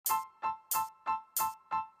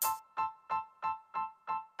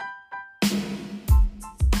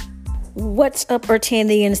What's up,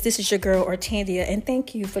 Ortandians? This is your girl, Ortandia, and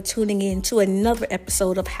thank you for tuning in to another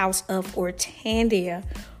episode of House of Ortandia.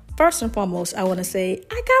 First and foremost, I want to say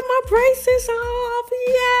I got my braces off,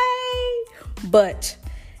 yay! But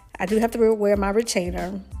I do have to wear my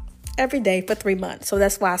retainer every day for 3 months, so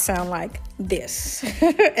that's why I sound like this.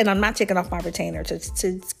 And I'm not taking off my retainer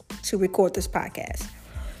to record this podcast.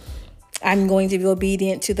 I'm going to be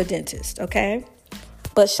obedient to the dentist, okay?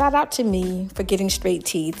 But shout out to me for getting straight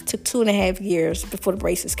teeth. It took 2.5 years before the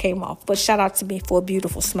braces came off. But shout out to me for a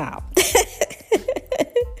beautiful smile.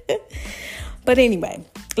 But anyway,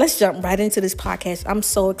 let's jump right into this podcast. I'm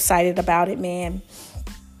so excited about it, man.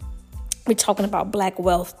 We're talking about Black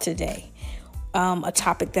wealth today. A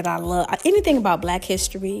topic that I love. Anything about Black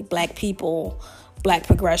history, Black people, Black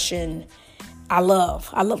progression, I love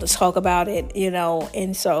to talk about it, you know.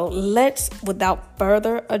 And so without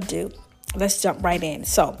further ado, let's jump right in.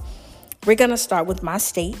 So we're going to start with my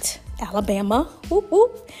state, Alabama. Whoop,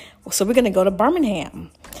 whoop. So we're going to go to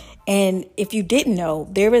Birmingham. And if you didn't know,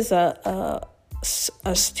 there is a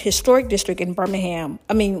historic district in Birmingham.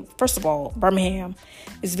 I mean, first of all, Birmingham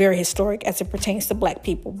is very historic as it pertains to Black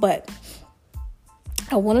people. But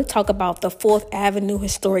I want to talk about the 4th Avenue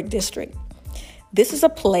Historic District. This is a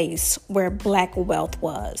place where Black wealth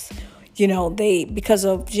was. You know, because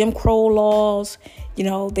of Jim Crow laws, you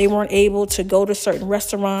know, they weren't able to go to certain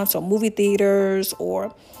restaurants or movie theaters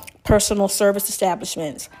or personal service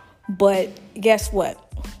establishments. But guess what?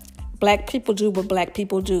 Black people do what Black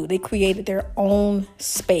people do. They created their own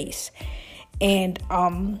space. And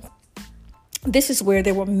this is where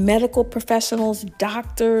there were medical professionals,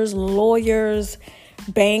 doctors, lawyers,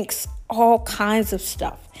 banks, all kinds of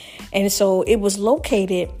stuff. And so it was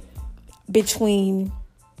located between...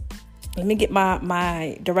 Let me get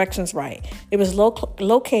my directions right. It was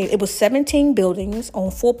located. It was 17 buildings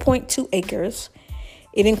on 4.2 acres.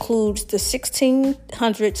 It includes the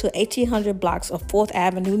 1600 to 1800 blocks of 4th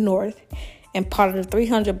Avenue North and part of the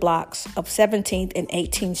 300 blocks of 17th and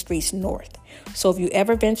 18th Streets North. So if you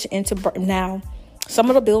ever venture into now, some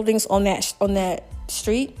of the buildings on that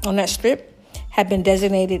strip have been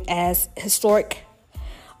designated as historic.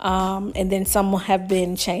 And then some have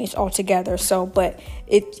been changed altogether. So, but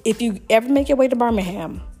if you ever make your way to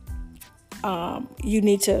Birmingham, you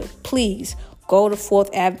need to please go to 4th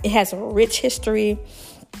Ave. It has a rich history.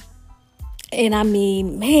 And I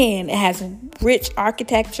mean, man, it has rich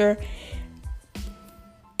architecture.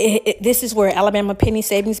 This is where Alabama Penny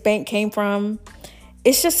Savings Bank came from.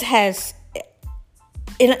 It just has,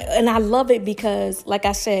 and I love it because, like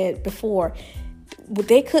I said before,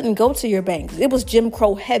 they couldn't go to your banks. It was Jim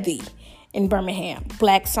Crow heavy in Birmingham.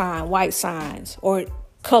 Black sign, white signs, or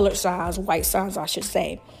colored signs, white signs, I should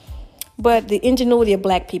say. But the ingenuity of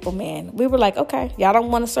Black people, man, we were like, okay, y'all don't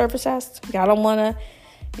want to service us. Y'all don't want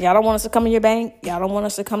us to come in your bank. Y'all don't want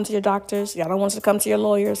us to come to your doctors. Y'all don't want us to come to your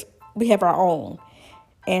lawyers. We have our own.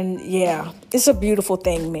 And yeah, it's a beautiful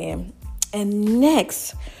thing, man. And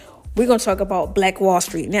next, we're going to talk about Black Wall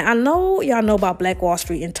Street. Now, I know y'all know about Black Wall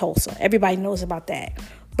Street in Tulsa. Everybody knows about that.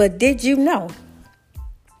 But did you know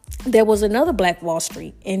there was another Black Wall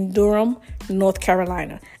Street in Durham, North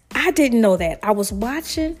Carolina? I didn't know that. I was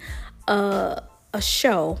watching a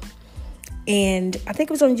show, and I think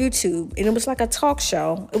it was on YouTube, and it was like a talk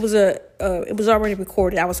show. It was already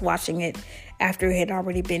recorded. I was watching it after it had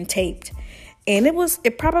already been taped. And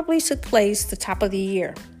it probably took place the top of the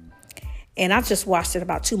year. And I just watched it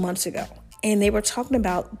about 2 months ago. And they were talking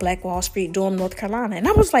about Black Wall Street, Durham, North Carolina. And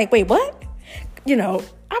I was like, wait, what? You know,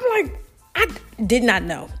 I'm like, I did not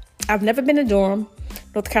know. I've never been to Durham,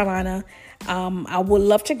 North Carolina. I would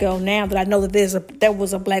love to go now that I know that there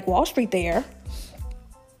was a Black Wall Street there.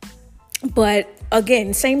 But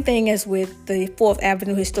again, same thing as with the 4th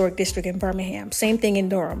Avenue Historic District in Birmingham. Same thing in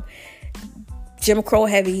Durham. Jim Crow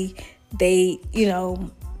heavy. They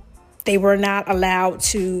were not allowed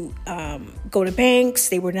to go to banks.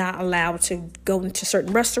 They were not allowed to go into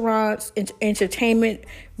certain restaurants, entertainment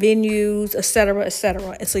venues, et cetera, et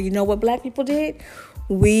cetera. And so you know what Black people did?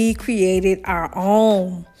 We created our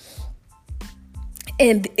own.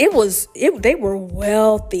 And they were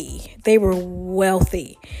wealthy. They were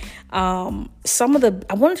wealthy. I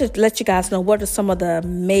wanted to let you guys know what are some of the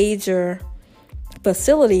major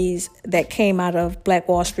facilities that came out of Black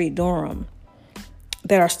Wall Street, Durham,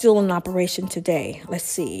 that are still in operation today. Let's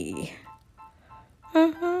see.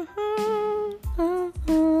 Yeah,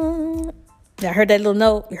 I heard that little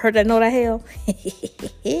note. You heard that note I held?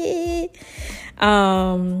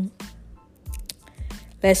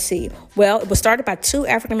 Let's see. Well, it was started by 2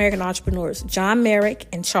 African-American entrepreneurs, John Merrick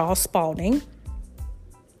and Charles Spalding.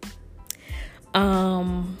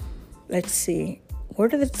 Let's see.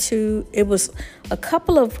 What are the two? It was a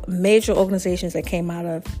couple of major organizations that came out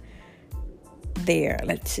of there.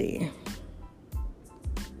 Let's see.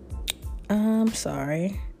 I'm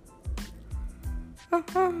sorry.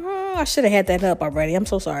 I should have had that up already. I'm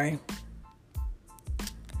so sorry.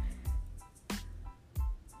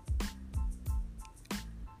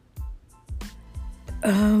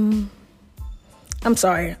 I'm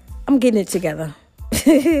sorry. I'm getting it together.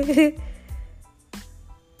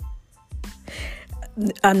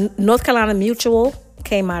 North Carolina Mutual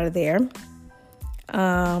came out of there.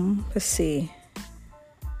 Let's see.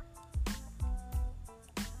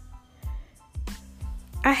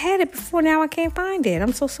 I had it before, now I can't find it.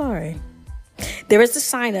 I'm so sorry. There is the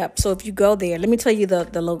sign up. So if you go there, let me tell you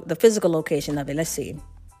the physical location of it. Let's see.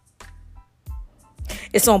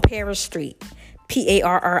 It's on Parrish Street.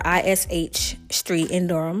 Parrish Street in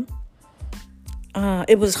Durham.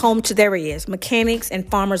 It was home to, there he is, Mechanics and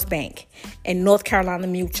Farmers Bank and North Carolina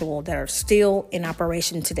Mutual that are still in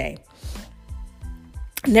operation today.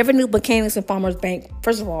 Never knew Mechanics and Farmers Bank,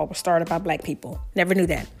 first of all, was started by Black people. Never knew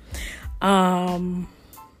that.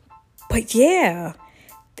 But yeah,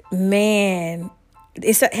 man,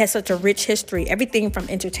 it has such a rich history. Everything from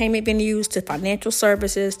entertainment venues to financial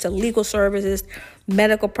services to legal services,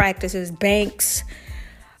 medical practices, banks,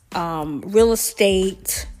 real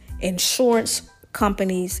estate, insurance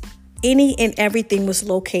companies, any and everything was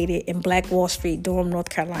located in Black Wall Street, Durham, North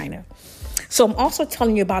Carolina. So I'm also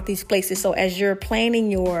telling you about these places. So as you're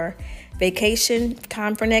planning your vacation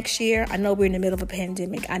time for next year, I know we're in the middle of a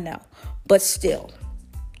pandemic, I know, but still,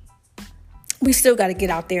 we still got to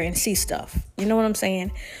get out there and see stuff. You know what I'm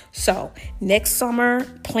saying? So next summer,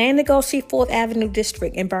 plan to go see 4th Avenue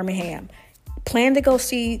District in Birmingham. Plan to go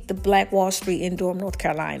see the Black Wall Street in Durham, North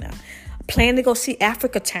Carolina. Plan to go see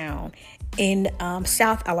Africa Town in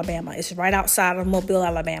South Alabama. It's right outside of Mobile,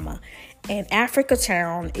 Alabama. And Africa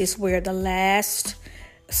Town is where the last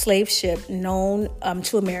slave ship known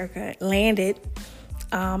to America landed.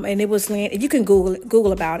 And it was you can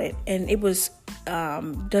Google about it. And it was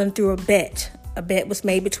done through a bet. A bet was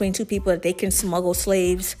made between two people that they can smuggle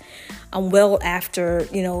slaves well after,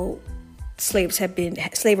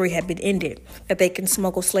 slavery had been ended, that they can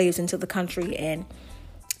smuggle slaves into the country. And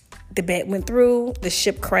the bet went through. The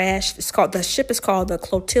ship crashed. The ship is called the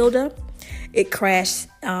Clotilda. It crashed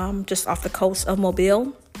just off the coast of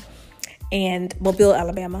Mobile,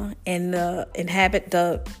 Alabama, and the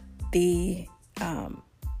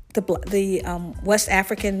West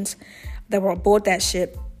Africans that were aboard that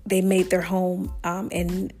ship, they made their home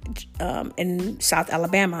in South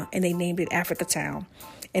Alabama, and they named it Africa Town.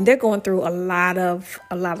 And they're going through a lot of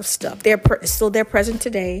stuff. They're still there present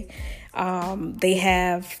today. They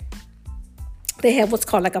have what's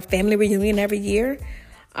called like a family reunion every year.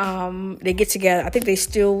 They get together. I think they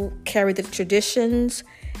still carry the traditions.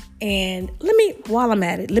 And while I'm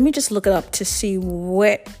at it, let me just look it up to see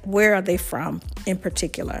where are they from in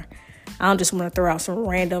particular. I don't just want to throw out some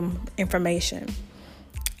random information.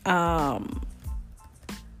 Let's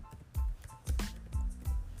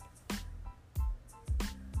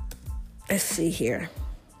see here.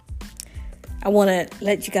 I want to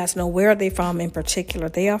let you guys know where are they from in particular.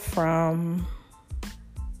 They are from...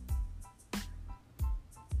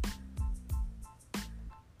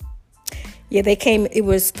 Yeah, it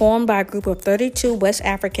was formed by a group of 32 West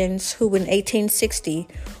Africans who in 1860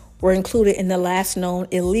 were included in the last known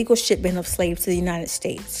illegal shipment of slaves to the United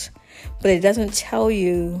States. But it doesn't tell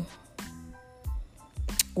you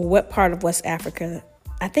what part of West Africa.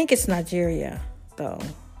 I think it's Nigeria, though.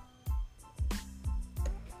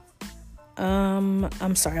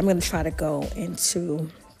 I'm sorry. I'm going to try to go into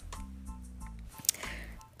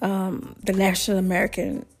the National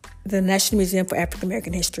Museum for African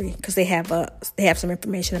American History, because they have some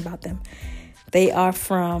information about them. They are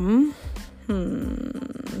from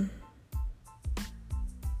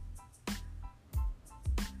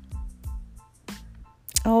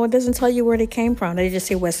Oh, it doesn't tell you where they came from. They just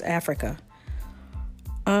say West Africa.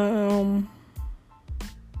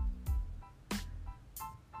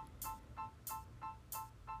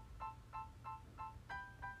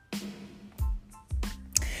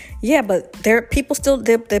 Yeah, but the people still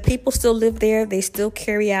live there. They still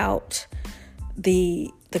carry out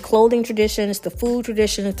the clothing traditions, the food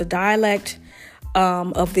traditions, the dialect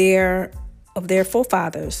of their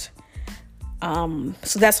forefathers.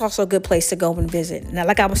 So that's also a good place to go and visit. Now,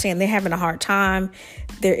 like I was saying, they're having a hard time.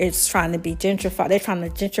 It's trying to be gentrified. They're trying to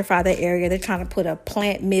gentrify that area. They're trying to put a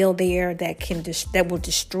plant mill there that will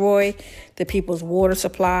destroy the people's water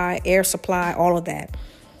supply, air supply, all of that.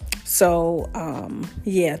 So,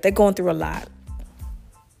 yeah, they're going through a lot.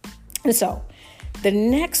 And so The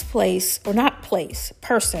next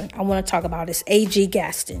person I want to talk about is A.G.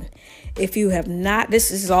 Gaston. If you have not,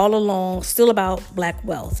 this is all along still about Black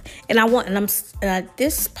wealth, and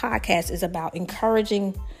this podcast is about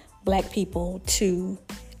encouraging Black people to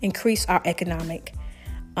increase our economic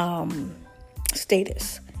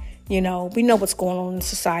status. We know what's going on in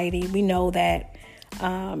society. We know that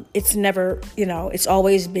it's never, it's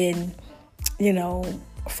always been,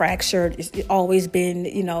 fractured. It's always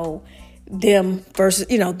been, them versus,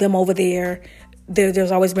 them over there.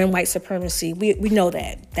 There's always been white supremacy. We know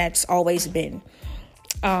that. That's always been.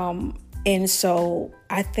 And so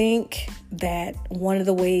I think that one of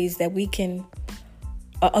the ways that we can,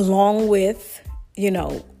 along with,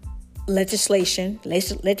 legislation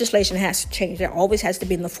has to change. There always has to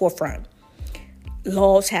be in the forefront.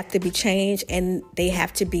 Laws have to be changed, and they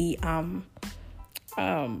have to be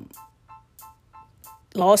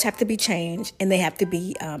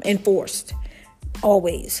enforced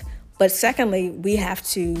always. But secondly, we have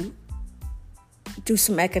to do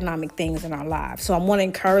some economic things in our lives. So I want to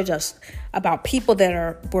encourage us about people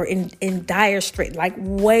that were in dire straits, like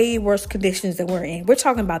way worse conditions than we're in. We're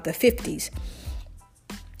talking about the 50s,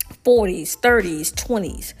 40s, 30s,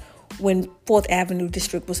 20s, when 4th Avenue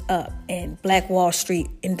District was up and Black Wall Street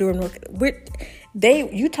in Durham.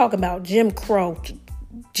 You talk about Jim Crow.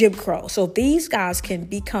 So if these guys can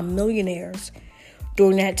become millionaires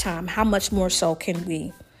during that time, how much more so can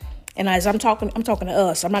we? And as I'm talking to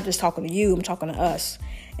us. I'm not just talking to you. I'm talking to us.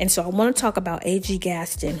 And so I want to talk about A.G.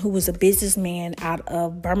 Gaston, who was a businessman out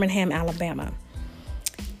of Birmingham, Alabama.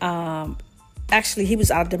 Actually, he was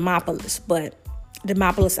out of Demopolis,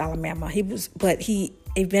 Alabama. He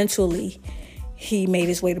eventually made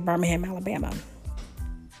his way to Birmingham, Alabama.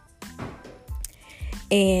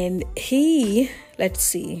 And let's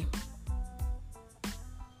see.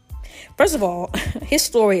 First of all, his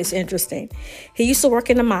story is interesting. He used to work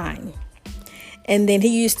in a mine, and then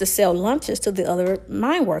he used to sell lunches to the other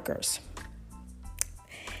mine workers.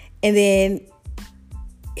 And then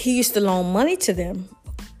he used to loan money to them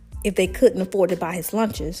if they couldn't afford to buy his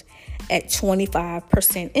lunches at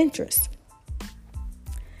 25% interest.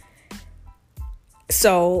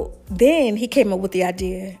 So then he came up with the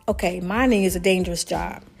idea, okay, mining is a dangerous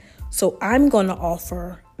job. So I'm going to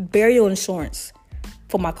offer burial insurance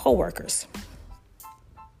for my coworkers.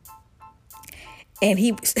 And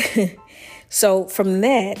so from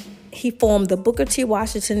that, he formed the Booker T.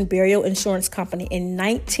 Washington Burial Insurance Company in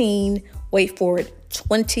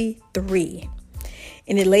 23.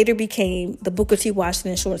 And it later became the Booker T.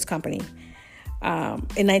 Washington Insurance Company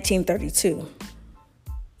in 1932.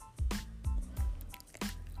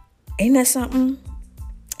 Ain't that something?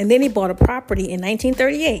 And then he bought a property in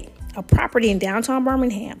 1938, a property in downtown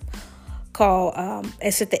Birmingham called,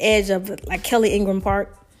 it's at the edge of like Kelly Ingram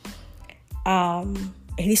Park. And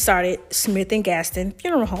he started Smith and Gaston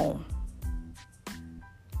Funeral Home.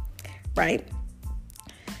 Right?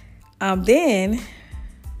 Then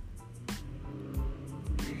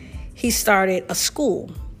he started a school,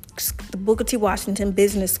 the Booker T. Washington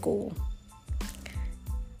Business School.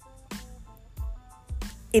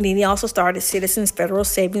 And then he also started Citizens Federal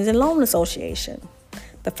Savings and Loan Association,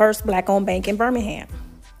 the first Black-owned bank in Birmingham.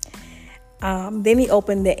 Then he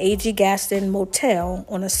opened the A.G. Gaston Motel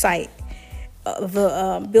on a site of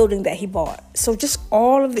the building that he bought. So just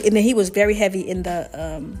all of and then he was very heavy in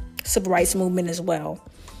the civil rights movement as well.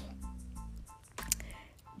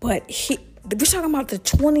 But we're talking about the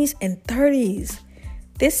 20s and 30s.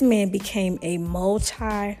 This man became a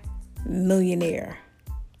multi-millionaire.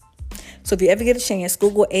 So if you ever get a chance,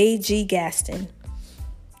 Google A.G. Gaston.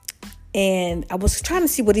 And I was trying to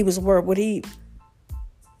see what he was worth.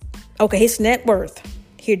 His net worth.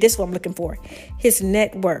 Here, this is what I'm looking for. His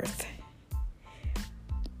net worth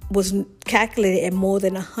was calculated at more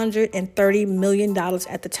than $130 million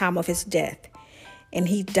at the time of his death. And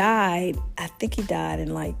he died, I think he died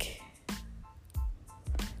in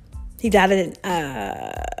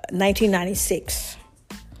 1996.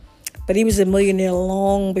 But he was a millionaire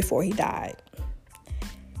long before he died.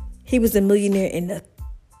 He was a millionaire in the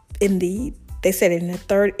 40s.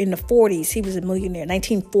 He was a millionaire.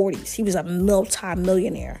 1940s. He was a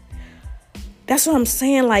multi-millionaire. That's what I'm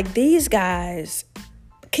saying. Like, these guys,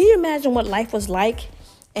 can you imagine what life was like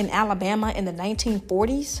in Alabama in the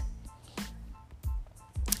 1940s?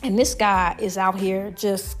 And this guy is out here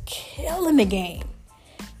just killing the game.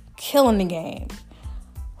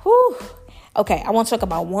 Whew. Okay, I want to talk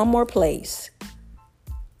about one more place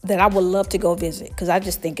that I would love to go visit because I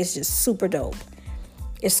just think it's just super dope.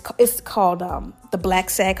 It's called the Black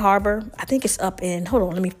Sag Harbor. I think it's up in, hold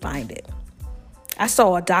on, let me find it. I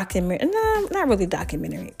saw a documentary, no, not really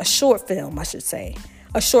documentary, a short film, I should say,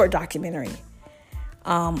 a short documentary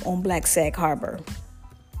on Black Sag Harbor.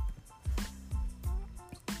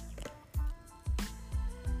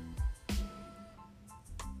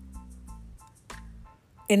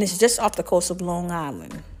 And it's just off the coast of Long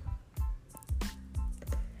Island.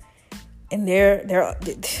 And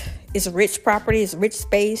it's a rich property, it's a rich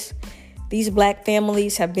space. These black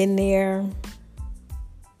families have been there.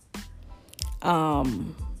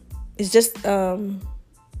 It's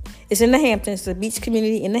in the Hamptons, the beach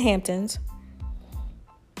community in the Hamptons.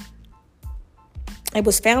 It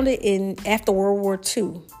was founded after World War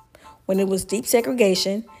II, when it was deep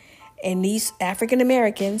segregation. And these African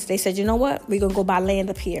Americans, they said, you know what? We're going to go buy land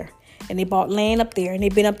up here. And they bought land up there, and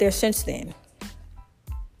they've been up there since then.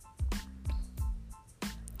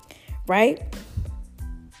 Right?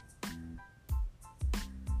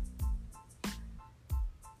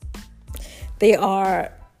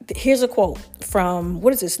 Here's a quote from,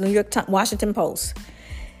 New York Times, Washington Post.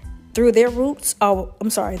 Though their roots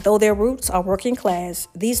are working class,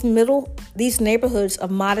 these neighborhoods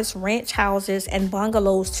of modest ranch houses and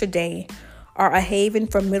bungalows today are a haven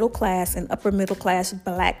for middle class and upper middle class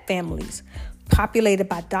black families, populated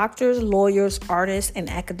by doctors, lawyers, artists, and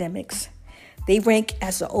academics. They rank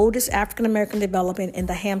as the oldest African American development in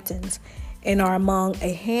the Hamptons and are among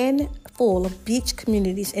a handful of beach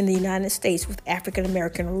communities in the United States with African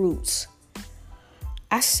American roots.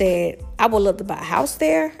 I said, I would love to buy a house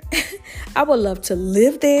there. I would love to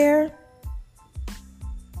live there.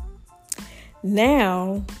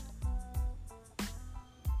 Now,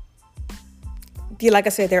 like I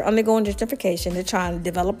said, they're undergoing gentrification.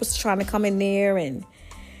 Developers trying to come in there and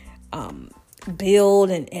build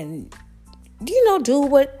and do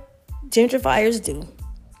what gentrifiers do.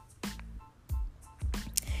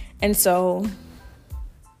 And so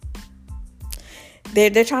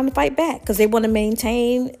they're trying to fight back because they want to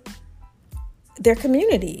maintain their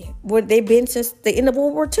community where they've been since the end of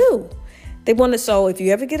World War II. So if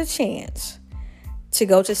you ever get a chance to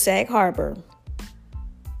go to Sag Harbor,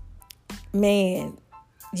 man,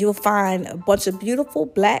 you'll find a bunch of beautiful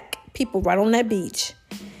black people right on that beach.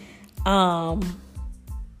 And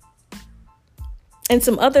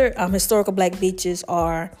some other historical black beaches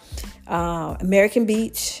are American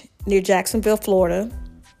Beach near Jacksonville, Florida.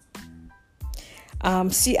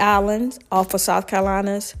 Sea Island just off of South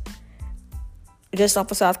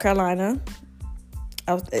Carolina.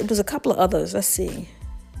 It was a couple of others. Let's see.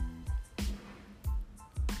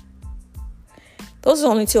 Those are the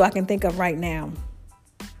only two I can think of right now.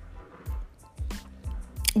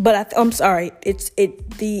 But I'm sorry.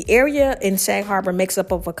 The area in Sag Harbor makes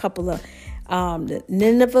up of a couple of the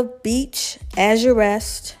Nineveh Beach, Azure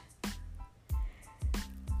Rest,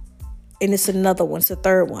 and it's another one. It's the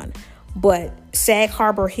third one. But Sag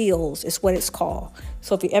Harbor Hills is what it's called.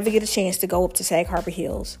 So if you ever get a chance to go up to Sag Harbor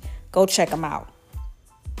Hills, go check them out.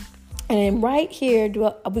 And then right here,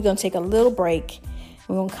 we're going to take a little break.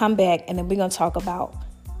 We're going to come back, and then we're going to talk about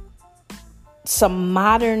some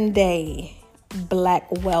modern day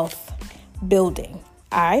black wealth building.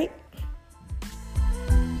 All right?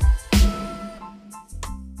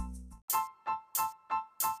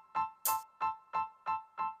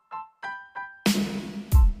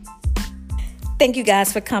 Thank you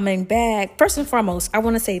guys for coming back. First and foremost, I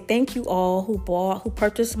want to say thank you all who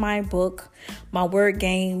purchased my book, my word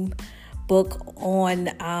game book on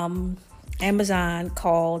Amazon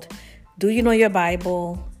called Do You Know Your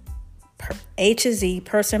Bible? A to Z,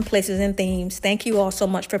 Person, Places, and Themes. Thank you all so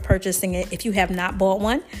much for purchasing it. If you have not bought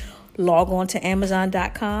one, log on to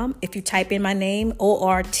Amazon.com. If you type in my name,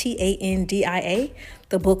 ORTANDIA,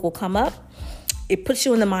 the book will come up. It puts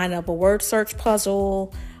you in the mind of a word search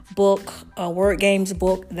puzzle book, a word games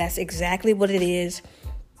book. That's exactly what it is.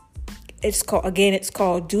 It's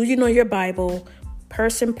called Do You Know Your Bible?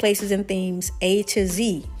 Person, Places, and Themes, A to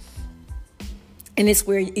Z. And it's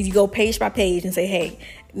where you go page by page and say, hey,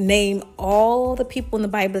 name all the people in the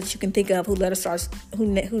Bible that you can think of who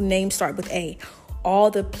names start with A.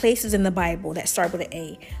 All the places in the Bible that start with an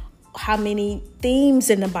A. How many themes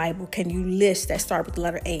in the Bible can you list that start with the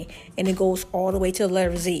letter A? And it goes all the way to the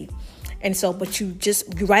letter Z. And so, but you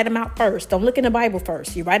write them out first. Don't look in the Bible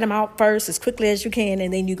first. You write them out first as quickly as you can,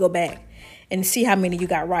 and then you go back and see how many you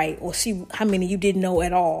got right or see how many you didn't know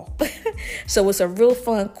at all. So it's a real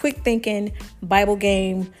fun, quick thinking Bible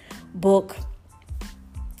game book.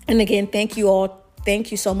 And again, thank you all.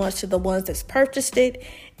 Thank you so much to the ones that's purchased it.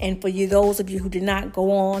 And for those of you who did not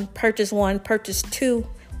go on, purchase one, purchase two,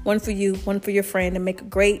 one for you, one for your friend, and make a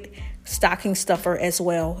great stocking stuffer as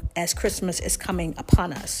well as Christmas is coming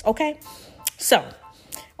upon us. Okay. So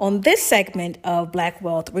On this segment of Black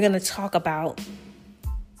Wealth, we're going to talk about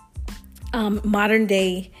modern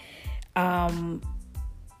day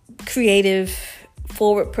creative,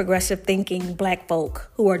 forward, progressive thinking Black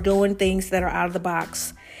folk who are doing things that are out of the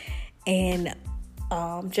box and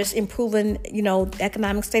just improving, the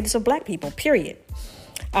economic status of Black people, period.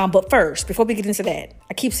 But first, before we get into that,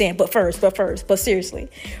 I keep saying, but seriously,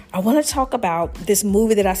 I want to talk about this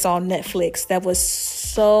movie that I saw on Netflix that was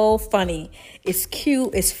so funny. It's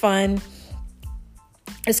cute. It's fun.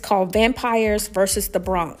 It's called Vampires versus the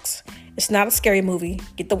Bronx. It's not a scary movie.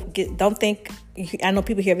 Don't think, I know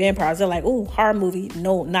people hear vampires, they're like, ooh, horror movie.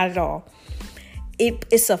 No, not at all.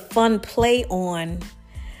 It's a fun play on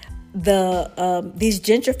these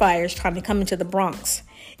gentrifiers trying to come into the Bronx.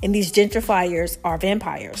 And these gentrifiers are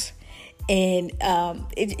vampires. And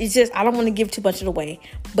it's just, I don't want to give too much of it away,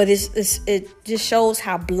 but it just shows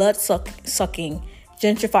how blood-sucking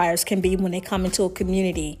gentrifiers can be when they come into a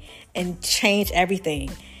community and change everything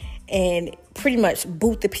and pretty much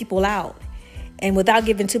boot the people out. And without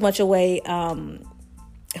giving too much away,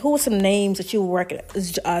 who were some names that you were working?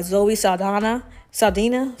 Zoe Saldana, I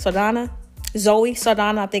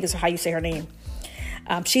think is how you say her name.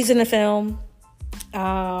 She's in the film.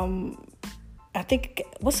 I think,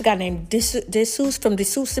 what's the guy named DeSouza from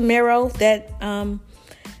DeSouza Mero, that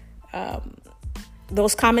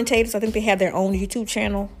those commentators, I think they have their own YouTube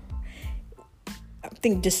channel. I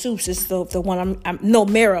think DeSouza is the one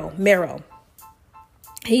Mero.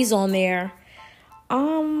 He's on there.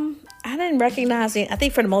 I didn't recognize it. I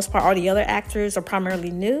think for the most part, all the other actors are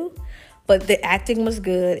primarily new, but the acting was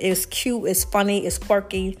good. It was cute. It's funny. It's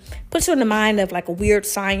quirky. Puts you in the mind of like a Weird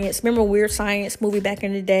Science. Remember Weird Science movie back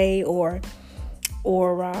in the day, or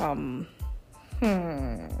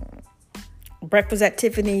Breakfast at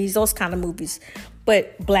Tiffany's, those kind of movies,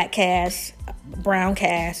 but Black cast, brown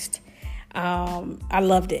cast. I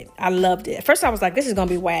loved it. At first I was like, this is going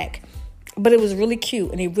to be whack, but it was really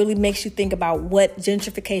cute, and it really makes you think about what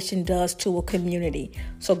gentrification does to a community.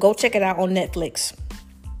 So go check it out on Netflix.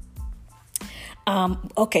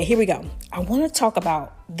 Okay, here we go. I want to talk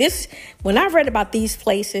about this. When I read about these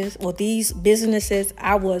places or these businesses,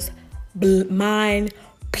 I was mind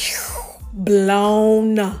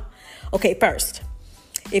blown. Okay, first,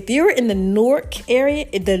 if you're in the Newark area,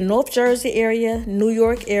 in the North Jersey area, New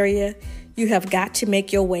York area, you have got to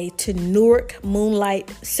make your way to Newark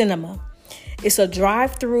Moonlight Cinema. It's a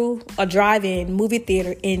drive-in movie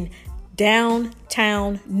theater in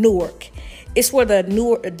downtown Newark. It's where the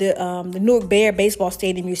Newark Bear baseball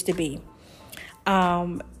stadium used to be.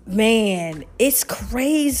 Man, it's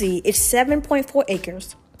crazy. It's 7.4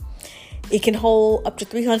 acres. It can hold up to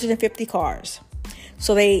 350 cars.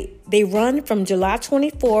 So they run from July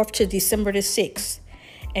 24th to December the 6th.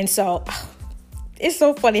 And so it's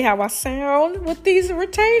so funny how I sound with these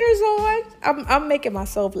retainers on. I'm making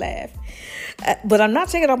myself laugh. But I'm not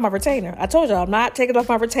taking off my retainer. I told you I'm not taking off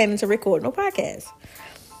my retainer to record no podcast.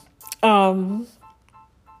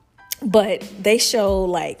 But they show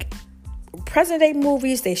like present day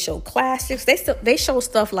movies. They show classics. They show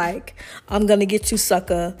stuff like I'm Gonna Get You,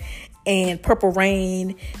 Sucker, and Purple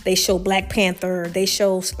Rain. They show Black Panther. They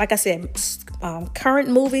show, like I said, current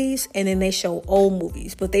movies, and then they show old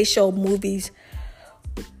movies. But they show movies,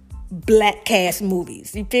 Black cast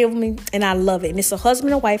movies. You feel me? And I love it. And it's a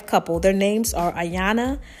husband and wife couple. Their names are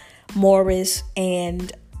Ayanna Morris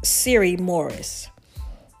and Siri Morris.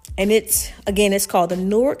 And it's called the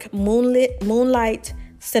Newark Moonlight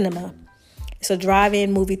Cinema. It's a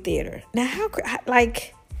drive-in movie theater. Now,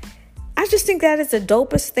 I just think that is the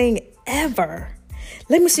dopest thing ever.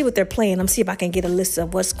 Let me see what they're playing. Let me see if I can get a list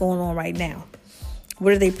of what's going on right now.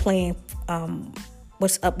 What are they playing?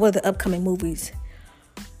 What's up? What are the upcoming movies?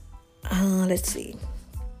 Let's see.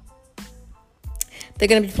 They're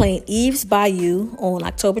going to be playing Eve's Bayou on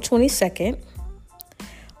October 22nd.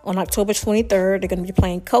 On October 23rd, they're going to be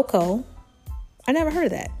playing Coco. I never heard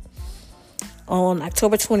of that. On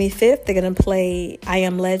October 25th, they're going to play I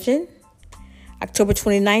Am Legend. October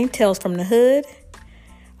 29th, Tales from the Hood.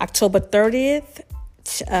 October 30th,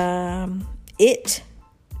 It,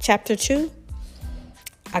 Chapter 2.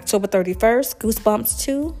 October 31st, Goosebumps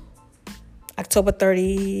 2. October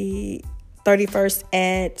 31st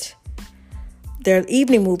at their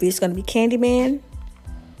evening movie is going to be Candyman.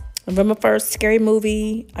 November 1st, Scary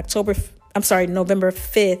Movie. November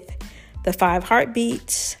 5th, The Five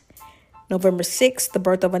Heartbeats. November 6th, The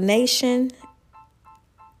Birth of a Nation.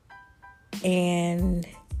 And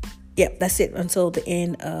yep, that's it until the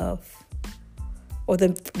end of, or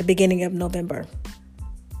the beginning of November.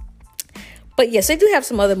 But yes, they do have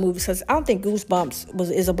some other movies, because I don't think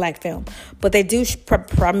Goosebumps is a Black film, but they do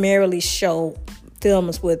primarily show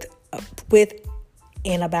films with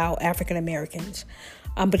and about African Americans.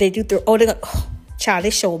 But they do child, they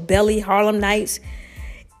show Belly Harlem Nights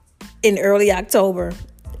in early October.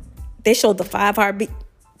 They showed the 5 Heartbeat.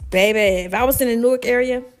 Baby, if I was in the Newark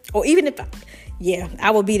area, or even if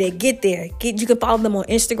I would be there. Get there. You can follow them on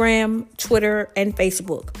Instagram, Twitter, and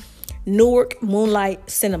Facebook. Newark Moonlight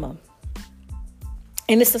Cinema.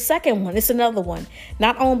 And it's the second one. It's another one.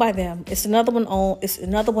 Not owned by them. It's another one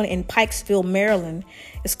in Pikesville, Maryland.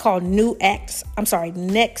 It's called Next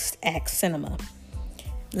Act Cinema.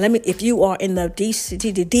 If you are in the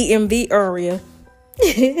DMV area,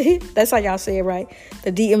 that's how y'all say it, right?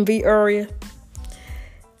 The DMV area.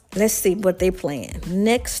 Let's see what they playing.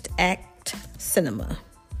 Next Act Cinema.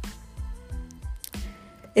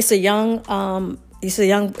 It's a young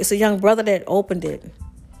brother that opened it.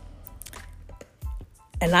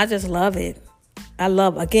 And I just love it. I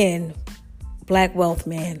love, again, Black Wealth,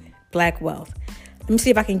 man. Black Wealth. Let me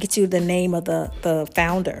see if I can get you the name of the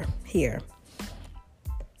founder here.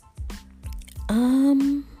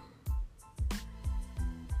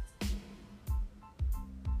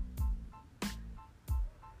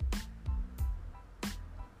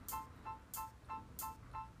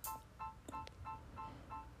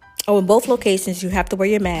 In both locations, you have to wear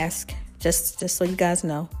your mask. Just so you guys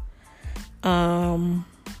know.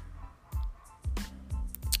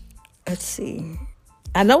 Let's see.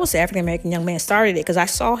 I know it's an African American young man started it because I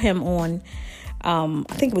saw him on, I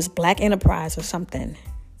think it was Black Enterprise or something.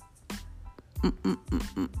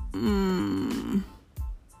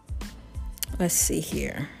 Let's see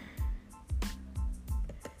here.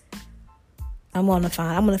 I'm gonna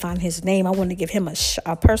find his name. I want to give him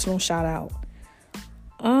a personal shout out.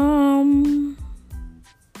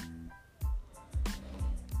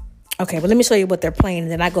 Okay, well, let me show you what they're playing,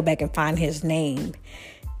 and then I go back and find his name.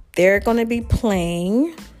 They're going to be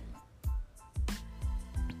playing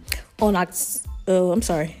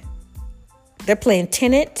They're playing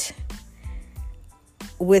Tenet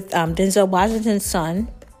with Denzel Washington's son.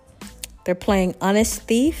 They're playing Honest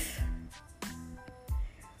Thief,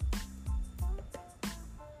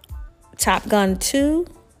 Top Gun 2.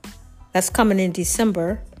 That's coming in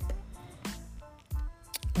December.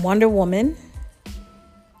 Wonder Woman.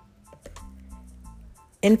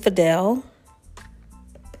 Infidel.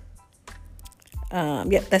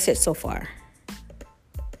 Yep, that's it so far.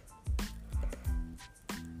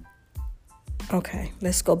 Okay,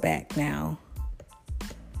 let's go back now.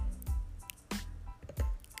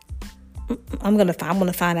 I'm gonna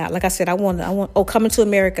find out. Like I said, I want. Coming to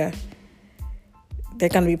America. They're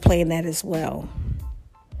gonna be playing that as well.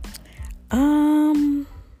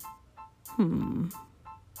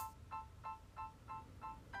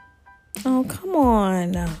 Oh, come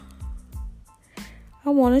on. I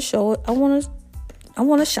want to show it. I want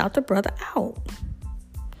to shout the brother out.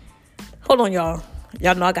 Hold on, y'all.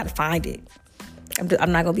 Y'all know I got to find it.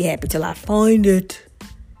 I'm not going to be happy till I find it.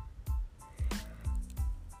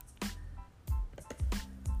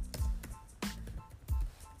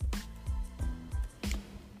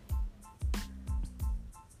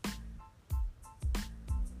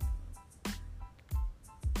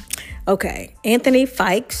 Okay, Anthony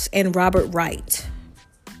Fikes and Robert Wright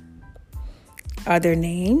are their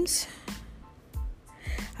names.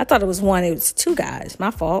 I thought it was one. It was two guys.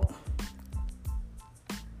 My fault.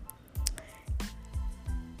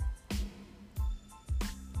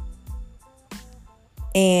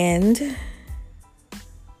 And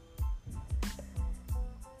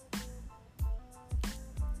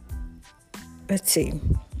let's see.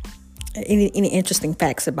 Any interesting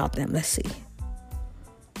facts about them? Let's see.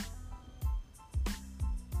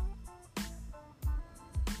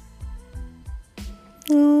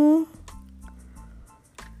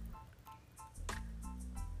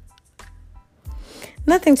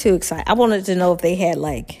 Nothing too exciting. I wanted to know if they had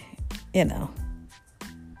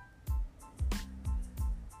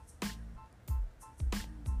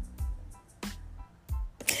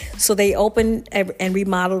So they opened and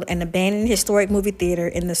remodeled an abandoned historic movie theater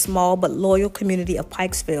in the small but loyal community of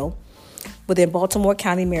Pikesville within Baltimore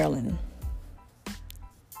County, Maryland.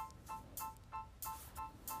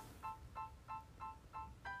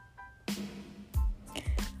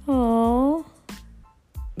 Oh,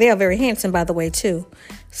 they are very handsome, by the way, too.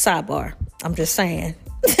 Sidebar. I'm just saying.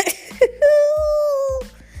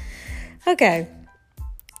 Okay.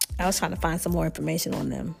 I was trying to find some more information on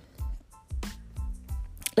them.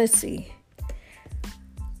 Let's see.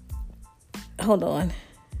 Hold on.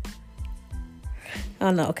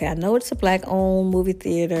 Oh, no. Okay. I know it's a Black-owned movie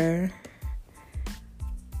theater.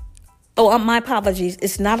 Oh, my apologies.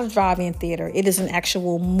 It's not a drive-in theater. It is an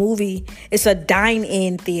actual movie. It's a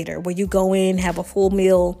dine-in theater where you go in, have a full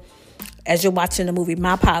meal as you're watching the movie.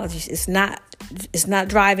 My apologies. It's not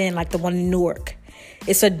drive-in like the one in Newark.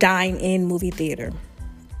 It's a dine-in movie theater.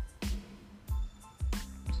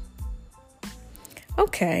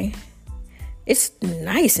 Okay. It's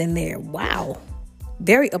nice in there. Wow.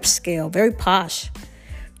 Very upscale, very posh.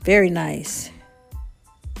 Very nice.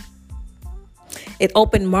 It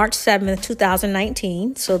opened March 7th,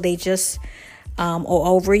 2019. So they just, or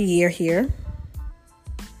over a year here.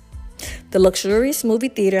 The luxurious movie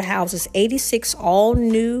theater houses 86 all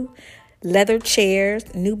new leather chairs,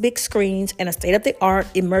 new big screens, and a state-of-the-art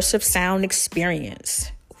immersive sound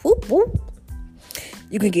experience. Whoop, whoop.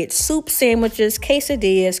 You can get soup, sandwiches,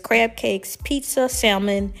 quesadillas, crab cakes, pizza,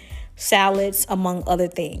 salmon, salads, among other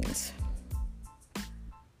things.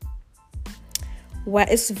 Wow,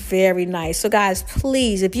 it's very nice. So guys,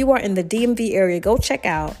 please, if you are in the DMV area, go check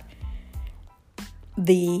out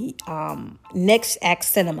the Next Act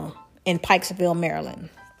Cinema in Pikesville, Maryland.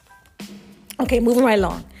 Okay, moving right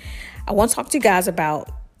along. I want to talk to you guys about,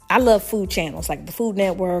 I love food channels like the Food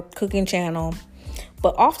Network, Cooking Channel,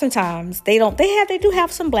 but oftentimes they do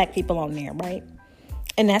have some black people on there, right?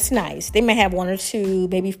 And that's nice. They may have one or two,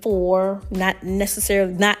 maybe four, not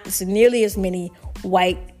nearly as many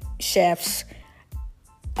white chefs,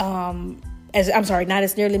 not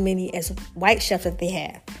as nearly many as white chefs that they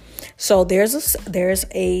have. So there's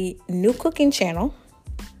a new cooking channel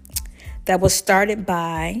that was started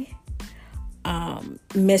by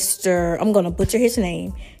Mr. I'm going to butcher his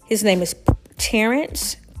name. His name is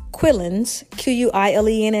Terrence Quillens,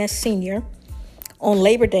 Quilens Sr. On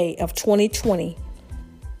Labor Day of 2020.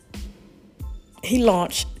 He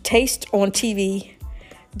launched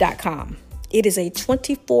TasteOnTV.com. It is a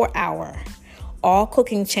 24-hour all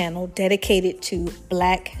cooking channel dedicated to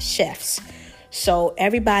black chefs. So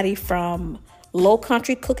everybody from low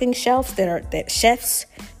country cooking chefs that are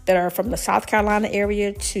from the South Carolina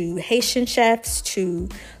area to Haitian chefs to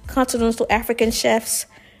continental African chefs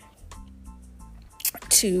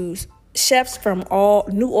to chefs from all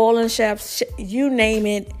New Orleans chefs, you name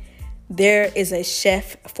it, there is a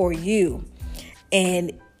chef for you.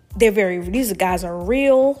 And these guys are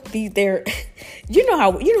real. They're you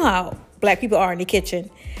know how black people are in the kitchen.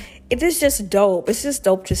 It is just dope. It's just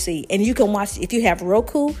dope to see. And you can watch, if you have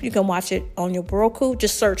Roku, you can watch it on your Roku.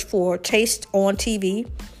 Just search for Taste on TV.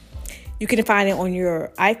 You can find it on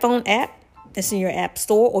your iPhone app. It's in your app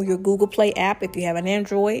store or your Google Play app if you have an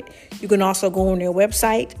Android. You can also go on their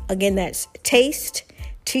website. Again, that's Taste,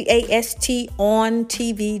 TAST on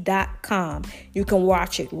TV.com. You can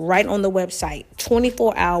watch it right on the website.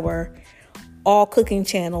 24-hour all cooking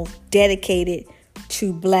channel dedicated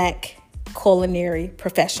to black culinary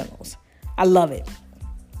professionals. I love it.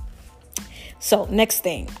 So next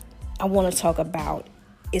thing I want to talk about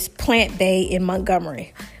is Plant Bay in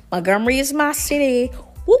Montgomery. Montgomery is my city.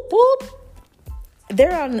 Whoop, whoop.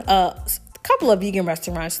 There are a couple of vegan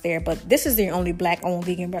restaurants there, but this is the only black-owned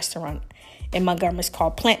vegan restaurant in Montgomery. It's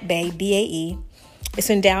called Plant Bay, BAE. It's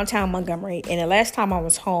in downtown Montgomery. And the last time I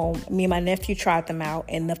was home, me and my nephew tried them out,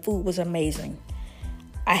 and the food was amazing.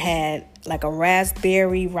 I had like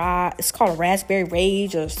it's called a raspberry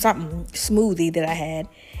rage or something smoothie that I had.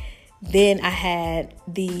 Then I had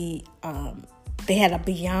they had a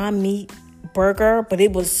Beyond Meat burger, but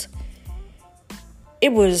it was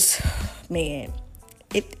man,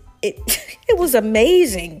 it was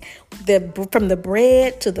amazing. From the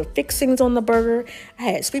bread to the fixings on the burger. I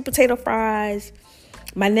had sweet potato fries.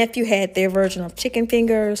 My nephew had their version of chicken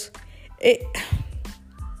fingers.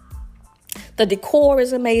 The decor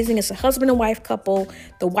is amazing. It's a husband and wife couple.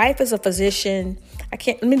 The wife is a physician.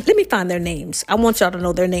 Let me find their names. I want y'all to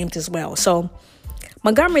know their names as well. So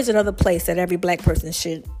Montgomery is another place that every black person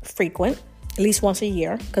should frequent at least once a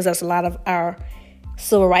year, because that's a lot of our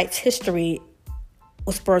civil rights history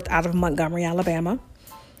was birthed out of Montgomery, Alabama.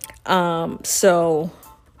 And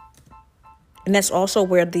that's also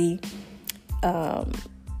where the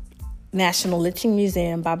National Lynching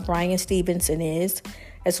Museum by Brian Stevenson is,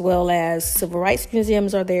 as well as civil rights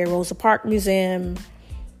museums are there, Rosa Parks Museum,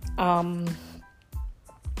 and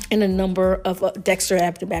a number of Dexter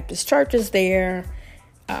Avenue Baptist Church is there.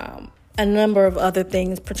 A number of other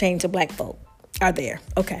things pertaining to black folk are there.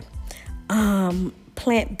 Okay.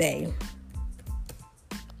 Plant Bay.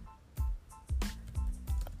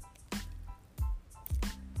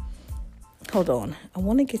 Hold on. I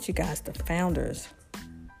want to get you guys the founders.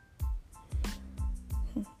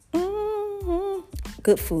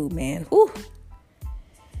 Good food, man. Ooh.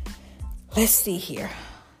 Let's see here.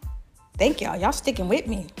 Thank y'all. Y'all sticking with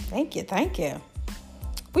me. Thank you.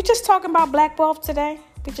 We just talking about black wealth today.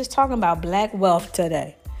 We just talking about black wealth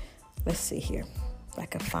today. Let's see here if I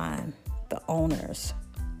can find the owners.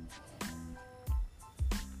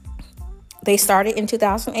 They started in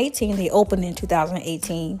 2018. They opened in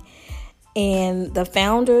 2018. And the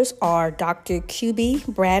founders are Dr.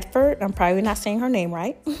 QB Bradford. I'm probably not saying her name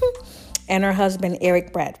right. And her husband,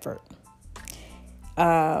 Eric Bradford.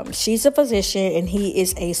 She's a physician and he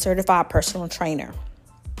is a certified personal trainer.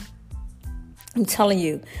 I'm telling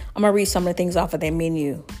you, I'm going to read some of the things off of their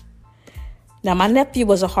menu. Now, my nephew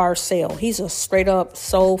was a hard sell. He's a straight up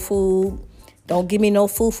soul food. Don't give me no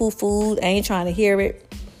food. I ain't trying to hear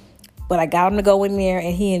it. But I got him to go in there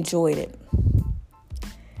and he enjoyed it.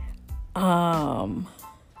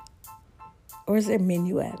 Where's their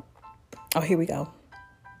menu at? Oh, here we go.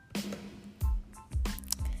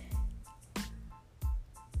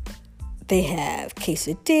 They have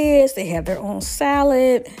quesadillas. They have their own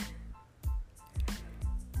salad.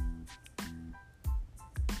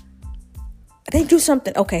 They do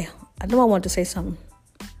something. Okay, I know I wanted to say something.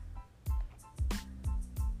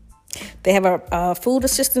 They have a food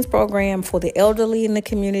assistance program for the elderly in the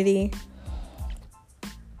community.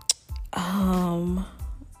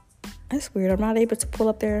 That's weird. I'm not able to pull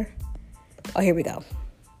up there. Oh, here we go.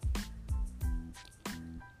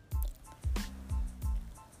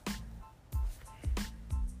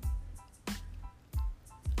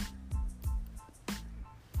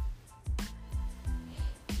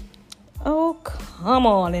 Oh, come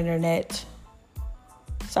on, internet.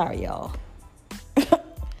 Sorry, y'all.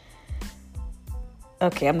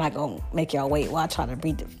 Okay, I'm not going to make y'all wait while I try to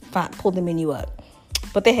pull the menu up.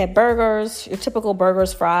 But they had burgers, your typical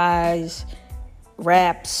burgers, fries,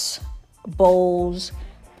 wraps, bowls,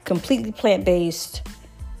 completely plant-based.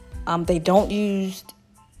 They don't use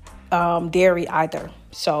dairy either.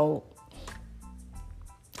 So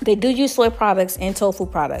they do use soy products and tofu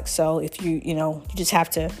products. So if you just have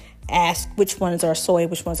to ask which ones are soy,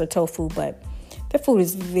 which ones are tofu. But their food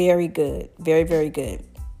is very good. Very, very good.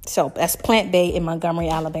 So that's Plant Bay in Montgomery,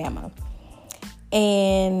 Alabama.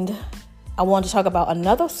 And I want to talk about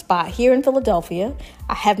another spot here in Philadelphia.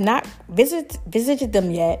 I have not visited them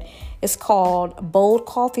yet. It's called Bold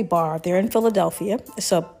Coffee Bar. They're in Philadelphia.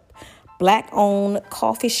 It's a Black-owned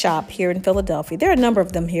coffee shop here in Philadelphia. There are a number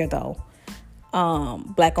of them here, though.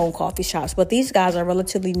 Black-owned coffee shops. But these guys are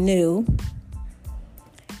relatively new.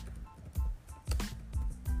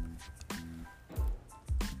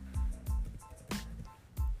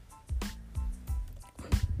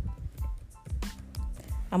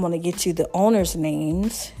 I'm going to get you the owners'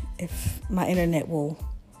 names if my internet will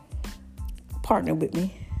partner with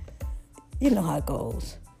me. You know how it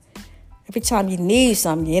goes. Every time you need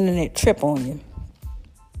something, your internet trip on you.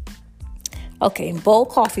 Okay, Bold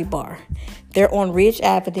Coffee Bar. They're on Ridge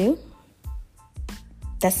Avenue.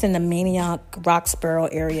 That's in the Maniac, Roxborough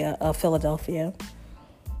area of Philadelphia.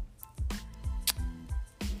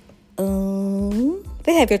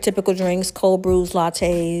 They have your typical drinks, cold brews,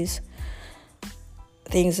 lattes,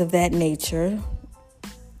 things of that nature,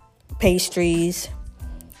 pastries,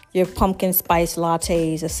 your pumpkin spice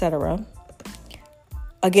lattes, etc.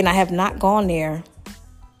 Again, I have not gone there,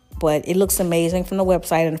 but it looks amazing from the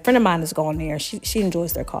website. And a friend of mine has gone there. She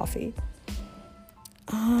enjoys their coffee.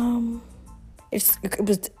 It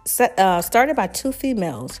was started by two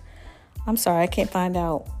females. I'm sorry, I can't find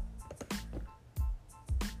out.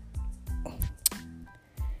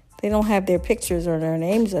 They don't have their pictures or their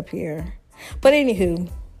names up here. But anywho,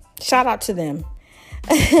 shout out to them.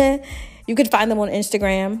 You can find them on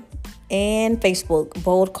Instagram and Facebook,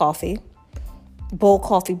 Bold Coffee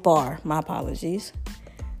Bar, my apologies.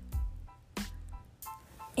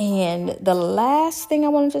 And the last thing I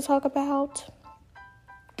wanted to talk about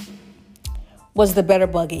was the Better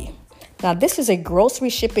Buggy. Now, this is a grocery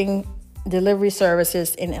shipping delivery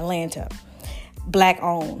services in Atlanta, Black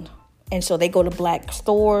owned. And so they go to Black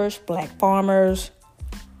stores, Black farmers,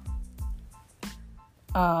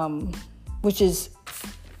 which is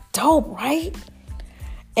dope, right?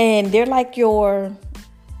 And they're like your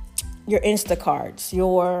Instacarts,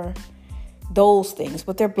 those things,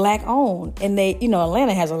 but they're Black owned. And they,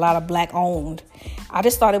 Atlanta has a lot of Black owned. I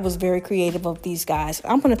just thought it was very creative of these guys.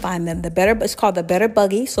 I'm going to find them. It's called the Better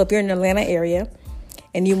Buggy. So if you're in the Atlanta area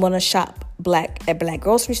and you want to shop at Black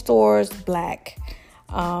grocery stores, Black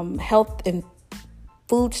health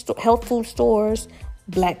food stores,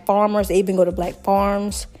 Black farmers, they even go to Black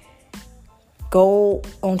farms, go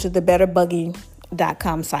onto the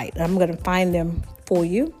betterbuggy.com site. I'm going to find them for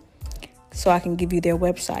you so I can give you their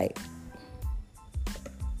website.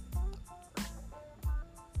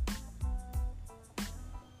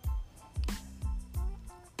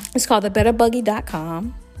 It's called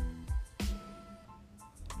thebetterbuggy.com.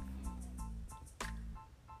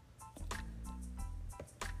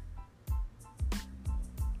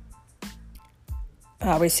 I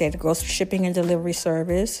already said the grocery shipping and delivery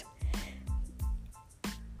service.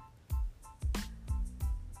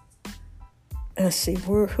 Let's see,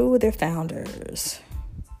 who are their founders?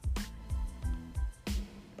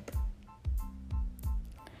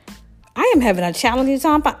 I am having a challenging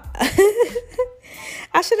time.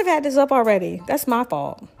 I should have had this up already. That's my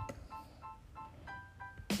fault.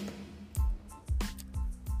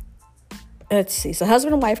 Let's see. So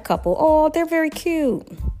husband and wife couple. Oh, they're very cute.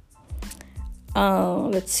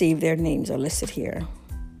 Let's see if their names are listed here.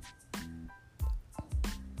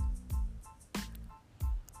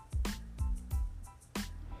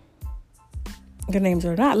 Their names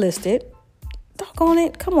are not listed. Doggone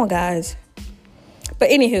it. Come on, guys. But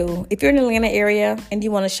anywho, if you're in the Atlanta area and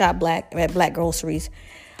you want to shop black at Black Groceries,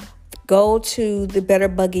 go to the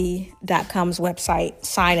betterbuggy.com's website,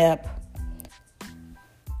 sign up.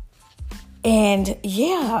 And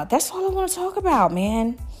yeah, that's all I want to talk about,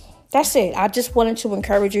 man. That's it. I just wanted to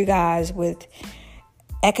encourage you guys with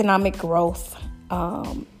economic growth,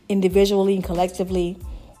 individually and collectively.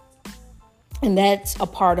 And that's a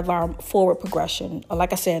part of our forward progression.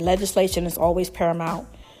 Like I said, legislation is always paramount.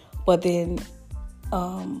 But then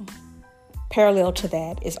parallel to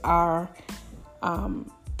that is our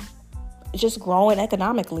just growing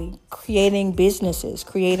economically, creating businesses,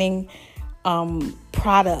 creating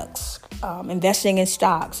products, investing in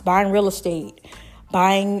stocks, buying real estate,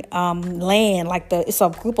 buying land. It's a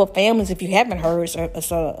group of families, if you haven't heard,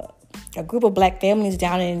 it's a group of black families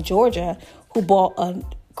down in Georgia who bought a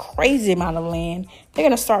crazy amount of land. They're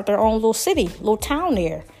going to start their own little city, little town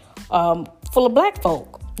there, full of black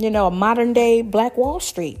folk, a modern day Black Wall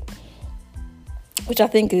Street, which I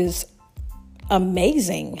think is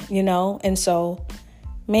amazing, and so,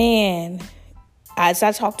 man, as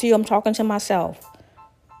I talk to you, I'm talking to myself.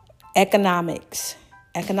 Economics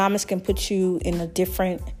can put you in a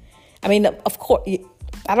different, of course,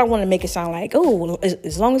 I don't want to make it sound like, oh,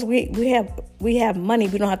 as long as we have money,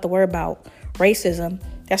 we don't have to worry about racism.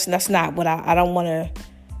 That's not what I don't want to,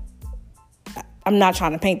 I'm not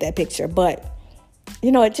trying to paint that picture, but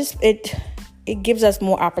it gives us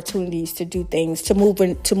more opportunities to do things, to move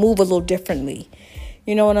a little differently.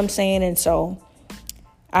 You know what I'm saying? And so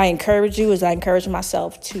I encourage you, as I encourage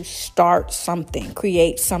myself, to start something,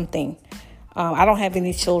 create something. I don't have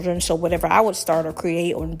any children, so whatever I would start or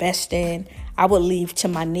create or invest in, I would leave to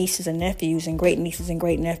my nieces and nephews and great nieces and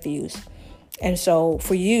great nephews. And so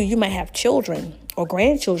for you might have children or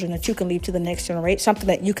grandchildren that you can leave to the next generation, something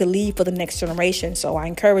that you can leave for the next generation. So I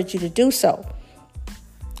encourage you to do so.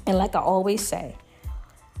 And like I always say,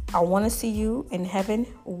 I want to see you in heaven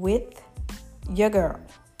with your girl.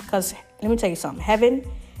 Because let me tell you something. Heaven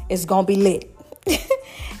is going to be lit.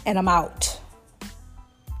 And I'm out.